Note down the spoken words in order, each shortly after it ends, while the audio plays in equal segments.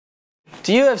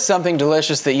Do you have something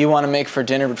delicious that you want to make for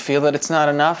dinner but feel that it's not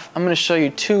enough? I'm going to show you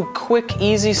 2 quick,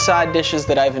 easy side dishes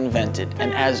that I've invented.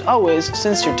 And as always,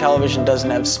 since your television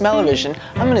doesn't have smell-o-vision,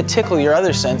 I'm going to tickle your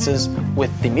other senses with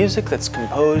the music that's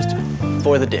composed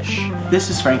for the dish.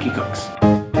 This is Frankie Cooks.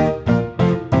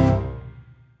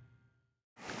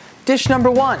 Dish number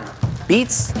 1,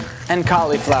 beets and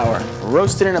cauliflower,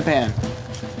 roasted in a pan.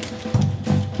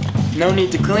 No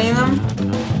need to clean them,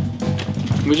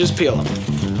 we just peel them.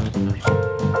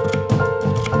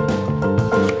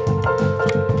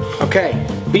 Okay,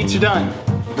 beets are done.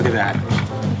 Look at that.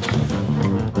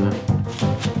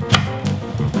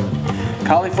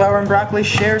 Cauliflower and broccoli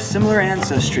share similar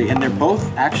ancestry, and they're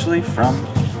both actually from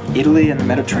Italy and the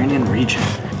Mediterranean region.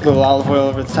 A little olive oil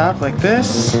over the top like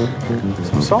this.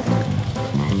 Some salt.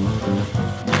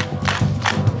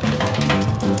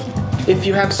 If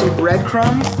you have some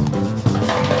breadcrumbs,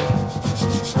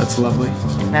 that's lovely.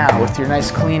 Now, with your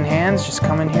nice clean hands, just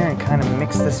come in here and kind of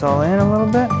mix this all in a little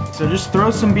bit. So just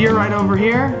throw some beer right over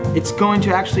here. It's going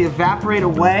to actually evaporate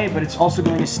away, but it's also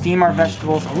going to steam our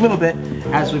vegetables a little bit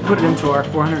as we put it into our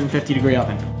 450-degree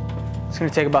oven. It's going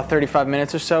to take about 35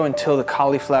 minutes or so until the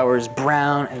cauliflower is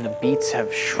brown and the beets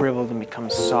have shriveled and become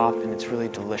soft, and it's really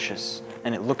delicious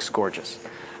and it looks gorgeous.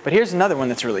 But here's another one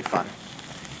that's really fun.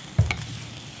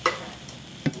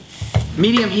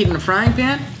 Medium heat in a frying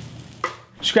pan.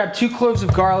 Just grab 2 cloves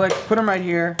of garlic, put them right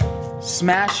here,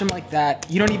 smash them like that.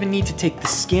 You don't even need to take the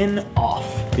skin off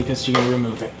because you're gonna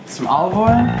remove it. Some olive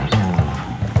oil,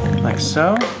 like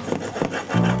so.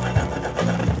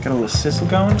 Got a little sizzle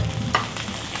going,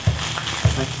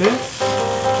 like this.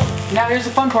 Now here's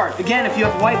the fun part. Again, if you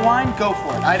have white wine, go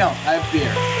for it. I don't, I have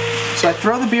beer. So I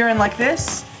throw the beer in like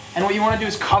this, and what you wanna do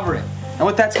is cover it. And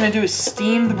what that's gonna do is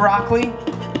steam the broccoli,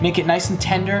 make it nice and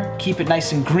tender, keep it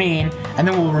nice and green, and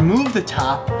then we'll remove the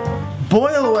top,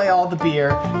 boil away all the beer,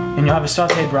 and you'll have a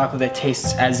sautéed broccoli that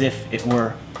tastes as if it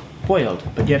were boiled,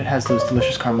 but yet it has those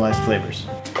delicious caramelized flavors.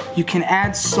 You can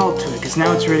add salt to it, because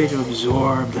now it's ready to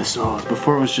absorb the salt.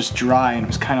 Before it was just dry and it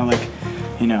was kind of like,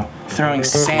 you know, throwing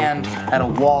sand at a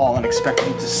wall and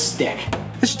expecting it to stick.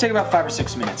 This should take about 5 or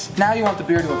 6 minutes. Now you want the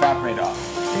beer to evaporate off.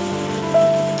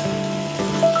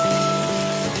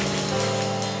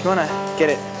 You want to get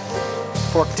it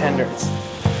fork tender. It's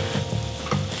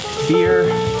beer,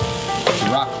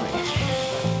 broccoli.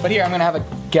 But here, I'm gonna have a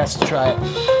guest try it.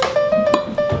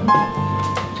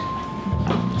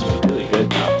 It's really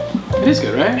good. It is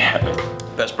good, right?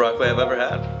 Best broccoli I've ever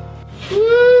had.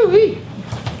 Woo-wee.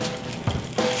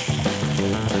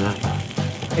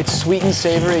 It's sweet and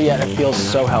savory, yet it feels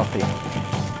so healthy.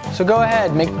 So go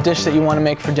ahead, make the dish that you want to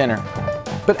make for dinner.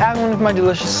 But add one of my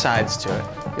delicious sides to it.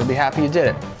 You'll be happy you did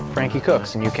it. Frankie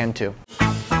Cooks, and you can too.